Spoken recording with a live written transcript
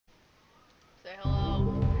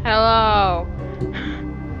Hello.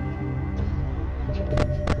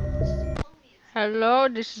 Hello,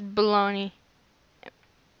 this is Bologna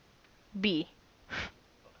B.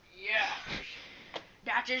 Yeah.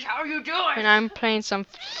 That is how you do it. And I'm playing some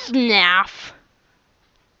FNAF.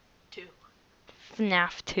 2.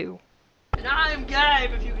 FNAF 2. And I'm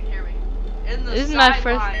Gabe, if you can hear me. In the This is my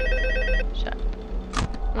first. sideline. Shut up.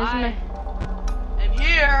 This is I am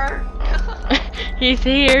here. He's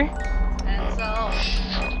here. And so,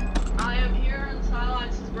 I am here in the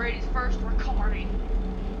sideline since Brady's first recording.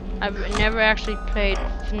 I've never actually played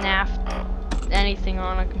FNAF anything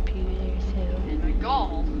on a computer, so. And my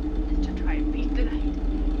goal is to try and beat the night.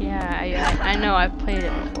 Yeah, I know. I've played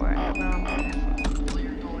it before. Well,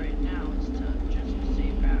 your goal right now is to just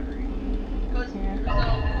save battery. Because there's a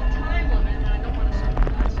time limit and I don't want to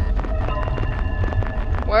sacrifice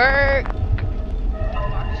it. Work.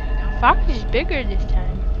 Fox is bigger this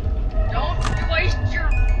time. Don't waste your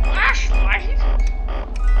flashlight.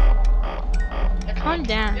 Calm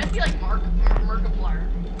down. You have to be like Markiplier.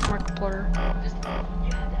 Markiplier. Just, you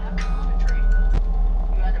had to have commentary.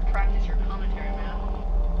 You had to practice your commentary, man.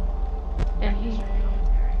 Yeah,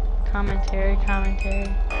 commentary.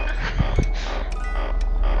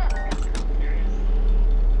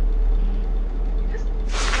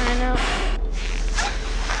 I know.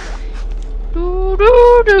 Do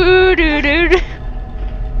do do do do.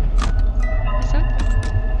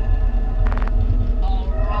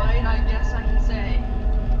 Alright, I guess I can say.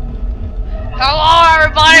 Hello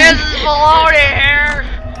everybody, this is Bologna here.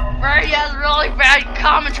 Freddy has really bad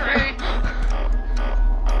commentary.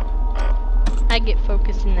 I get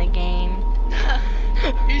focused in the game.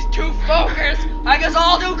 He's too focused. I guess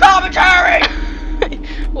I'll do commentary.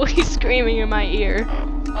 Well, he's screaming in my ear.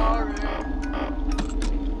 Alright.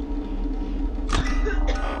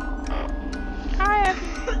 Hi.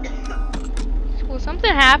 Will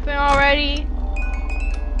something happen already?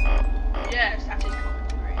 Yes, that's his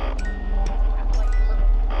commentary.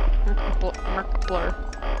 Markiplier.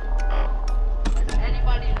 Has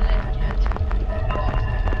anybody left yet?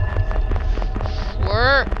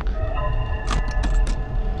 Work.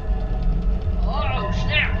 Oh,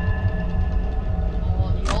 snap. Oh,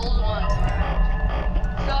 the old ones are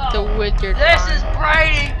out. So, The wizard. this is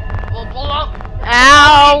Brady. Will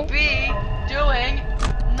Ow. be doing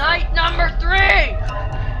night number 3.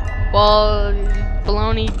 Well,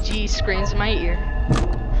 Bologna G screams in my ear.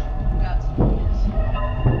 That's what it is.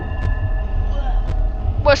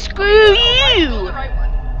 Well, screw Go you! the right one.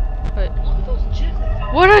 What? Look at those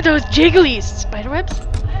jiggly. What are those jigglies? Spiderwebs? I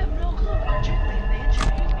have no clue, but they're jiggly and they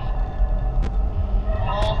intrigued me.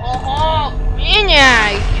 Oh, ho, ho.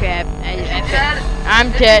 Yeah, you trap. Is he dead? I'm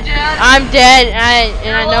Is he dead. dead? I'm dead.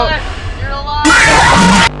 You're I know. alive. You're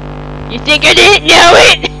alive. You think I didn't know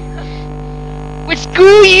it? Well,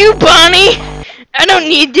 screw you, Bonnie. I don't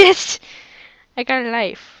need this. I got a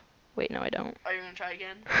life. Wait, no, I don't. Are you gonna try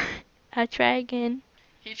again? I'll try again.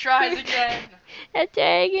 He tries again. I'll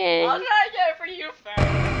try again. I'll try again for you, Freddy.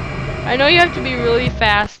 I know you have to be really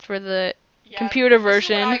fast for the Yeah, computer this is when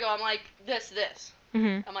version. I go, I'm like this.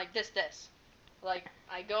 Mhm. I'm like this. Like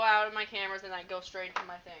I go out of my cameras and I go straight into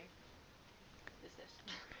my thing.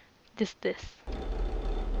 This.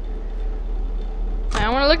 I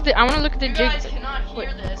want to look at the You guys jiggly. cannot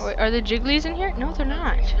hear this. Wait, are the jigglies in here? No, they're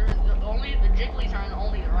not. Only the jigglies are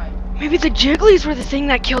only the right. Maybe the jigglies were the thing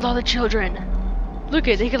that killed all the children. Look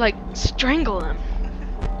at, they could like strangle them.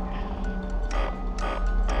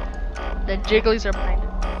 The jigglies are behind it.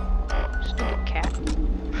 Stupid cat.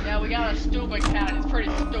 Yeah, we got a stupid cat. It's pretty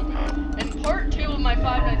stupid. In part 2 of my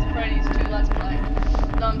Five Nights at Freddy's 2 Let's Play,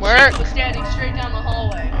 the chick was standing straight down the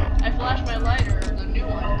hallway. I flashed my lighter, the new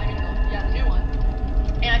one. The new one.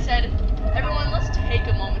 And I said, everyone, let's take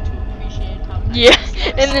a moment to appreciate how nice Yeah, this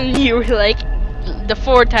looks. and then you were like, the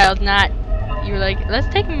 4 tiles, not. You were like, let's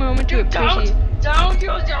take a moment to appreciate. Don't use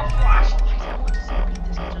your flashlight. I want to see what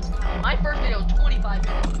this guy's time. My first video was 25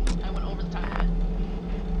 minutes. I went over the time limit.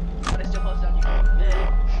 But I still posted on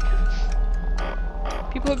YouTube.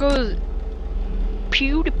 People go,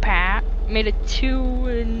 PewDiePie made a 2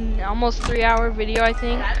 and almost 3 hour video, I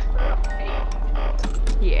think. That's paid.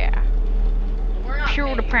 Yeah. We're not paid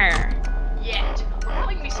PewDiePie. yet. We're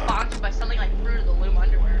probably gonna be sponsored by something like Fruit of the Loom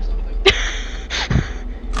underwear or something.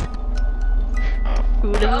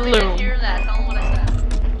 Fruit of the Probably didn't Loom. hear that. Tell them what I said. They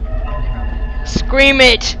probably didn't hear Scream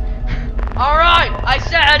it. that. Alright, I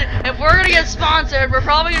said if we're gonna get sponsored, we're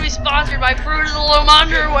probably gonna be sponsored by Fruit of the Loom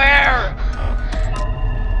underwear.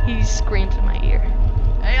 He screams in my ear.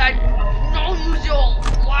 Hey, don't use your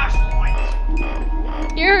flashlight.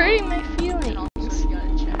 You're hurting my feelings. And also, you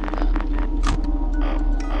gotta check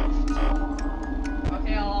the...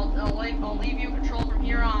 Okay, I'll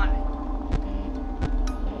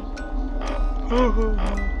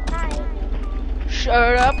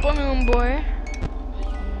Shut up, balloon boy.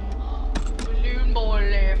 Balloon boy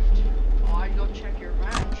left. Oh, I go check your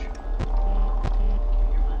ranch.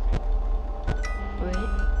 Wait.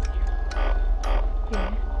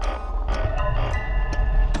 Yeah.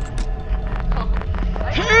 I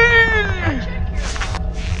check your.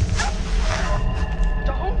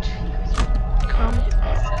 Don't. Come. It's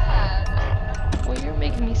sad. Well, you're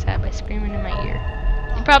making me sad by screaming in my ear.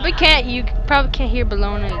 You probably can't hear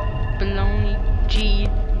baloney G,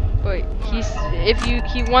 but if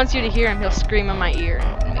he wants you to hear him, he'll scream in my ear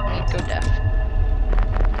and make me go deaf.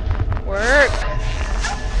 Work.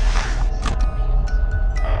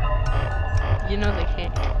 You know they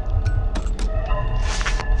can't.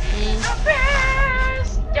 The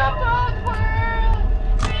best of both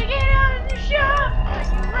worlds. We get out of the shop. Like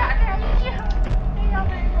you rock out of the shop.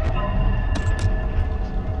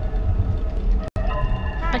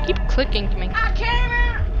 I keep clicking to make. I came in.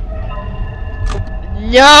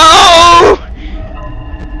 No!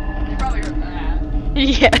 You probably heard that.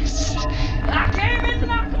 Yes. I came in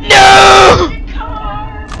like a No! magic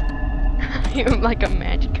car. You're like a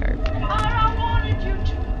magic carp. All I wanted you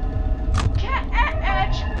to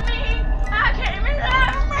catch me. I came in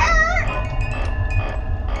like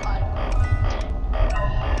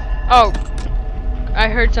Oh, I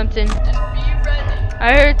heard something. Just be ready.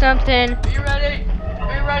 I heard something. Be ready.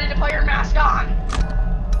 Be ready to put your mask on.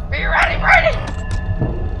 Be ready, Freddy.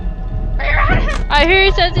 Be ready. I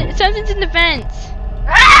heard something. Something's in the vents.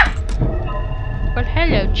 Ah! But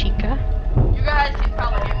hello, chica. You guys can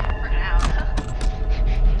probably get me freaking out.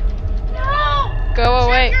 No! Go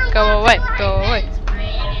away. Check your Go left away. and right Go away. legs,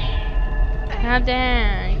 Freddy. Calm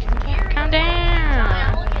down. Calm I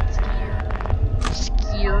down. will get scared.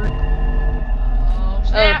 Scared. Oh,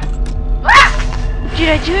 snap. Ah! Did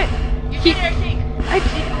I do it? You did it, I think.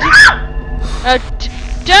 I did.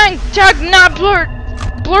 Dang, Doug, not blurpers.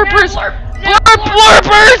 Blurpers.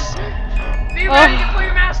 Be ready to put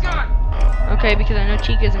your mask on. Okay, because I know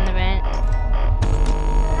Chica's in the vent.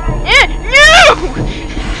 No!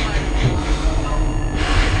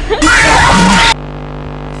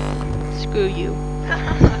 Screw you.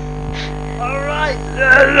 Alright.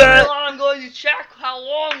 Now I'm going to check how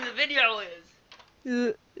long the video is.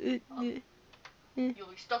 You'll be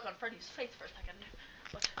stuck on Freddy's face for a second.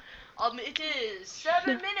 But, it is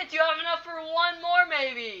 7 minutes. You have enough for one more,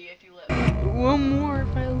 maybe, if you live. One more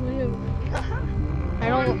if I live.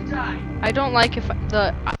 Or you die. I don't like if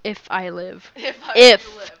I live. If you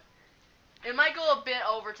live. It might go a bit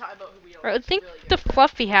over time, but we don't. I think really the good.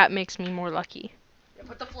 fluffy hat makes me more lucky. Yeah,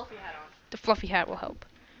 put the fluffy hat on. The fluffy hat will help.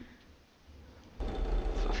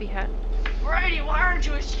 Fluffy hat. Freddy, why aren't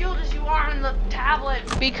you as skilled as you are on the tablet?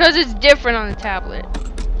 Because it's different on the tablet.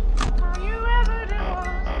 All you ever did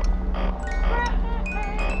was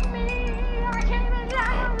break me. I came in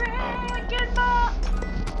like a wrecking ball.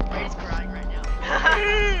 Freddy's crying right now.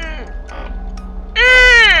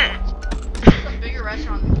 It's a bigger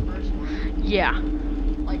restaurant than the first one. Yeah.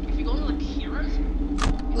 Like, if you go to the Kira's,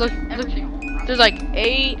 Look, everything. there's like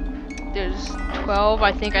 8, there's 12,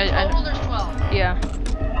 I think. In total, there's 12. Yeah.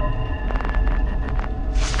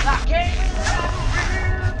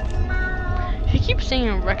 He keeps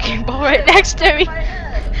singing Wrecking Ball right next to me.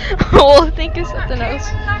 We'll think of something else.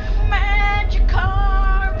 Magic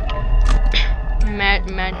car.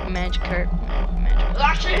 Magic cart.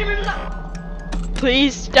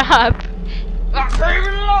 Please stop.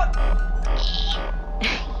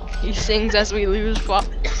 He sings as we lose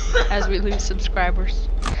subscribers.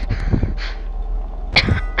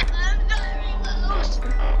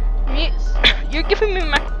 You're giving me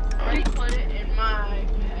my. Freddy put it in my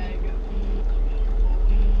bag.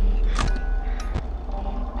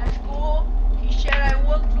 At school, he said I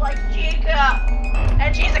looked like Chica,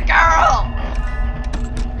 and she's a girl.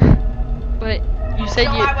 But you said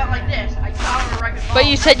So you. I went like this. I got on a record. But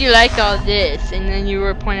you said you liked all this, and then you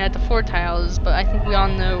were pointing at the 4 tiles. But I think we all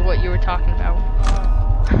know what you were talking about.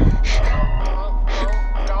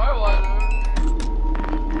 No, I wasn't.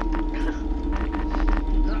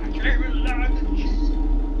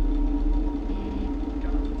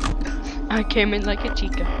 I came in like a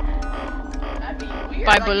chica. That'd be weird.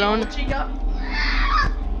 By like Bologna. Chica.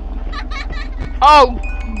 Oh,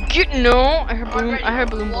 no! I heard balloon. Alright, I heard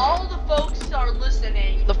balloon. while the folks are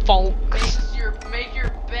listening, The folks. make your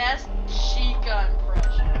best Chica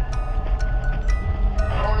impression.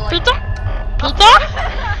 Or like Pizza? Pizza?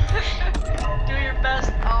 do your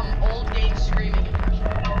best old game screaming impression.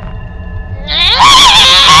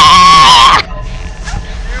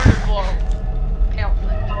 Beautiful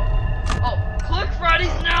pamphlet. Oh, click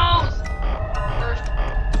Freddy's nose! First.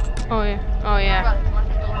 Oh yeah. Oh yeah.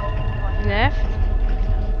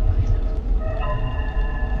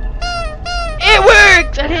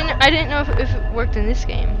 I didn't know if it worked in this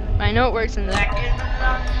game. I know it works in the. Back in the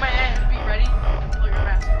long man. Be ready and pull your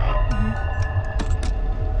mask.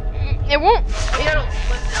 It won't. You gotta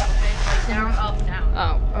lift it up, okay? Like down, up, down.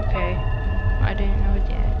 Oh, okay. I didn't know it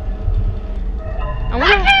yet. I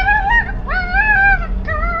wonder.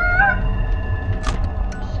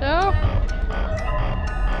 So.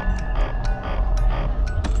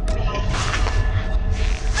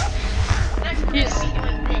 Next we're Yes.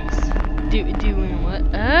 gonna be doing this. Doing what?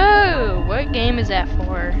 Oh, what game is that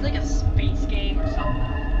for? It's like a space game or something.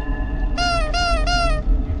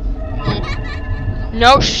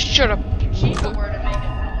 No, shut up. Change the word and make it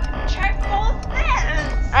annoying. Check both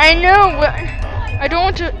ends! I know, but I don't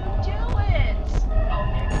want to. Do it!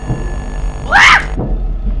 Okay.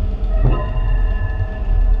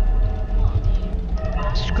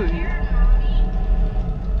 Screw you.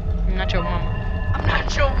 I'm not your mama. I'm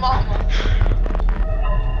not your mama.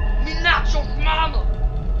 Me not your mama.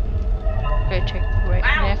 Okay, check the right,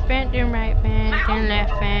 left vent, then right vent, then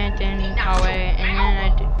left vent, then hallway, and then I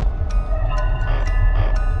do.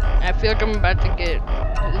 I feel like I'm about to get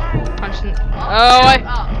punched in. Oh, Up,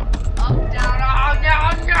 down, oh,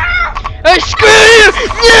 no, no! Oh, screw you!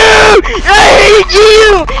 No! I hate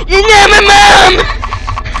you! You're not my mom!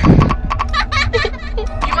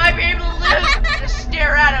 You might be able to live. Just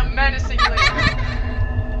stare at him menacingly.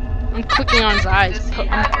 I'm clicking on his eyes. Does he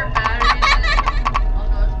have your batteries in it?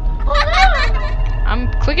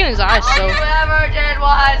 I'm clicking his eyes, All so. you ever did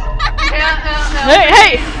was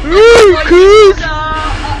Hey!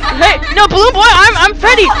 Hey! No, Balloon Boy, I'm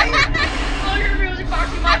Freddy! Oh, your music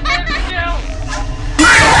box, you might live too!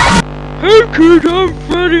 Hey kid, I'm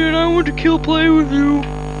Freddy and I want to play with you.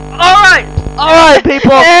 Alright,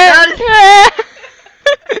 people.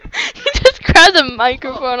 He just grabbed the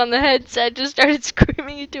microphone on the headset, just started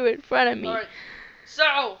screaming into it in front of me. Alright,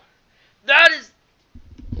 so, that is...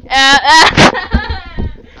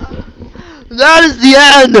 That is the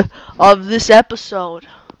end of this episode.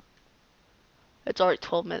 It's already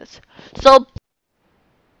 12 minutes. So,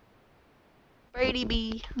 Brady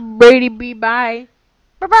B. Brady B, bye.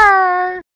 Bye-bye.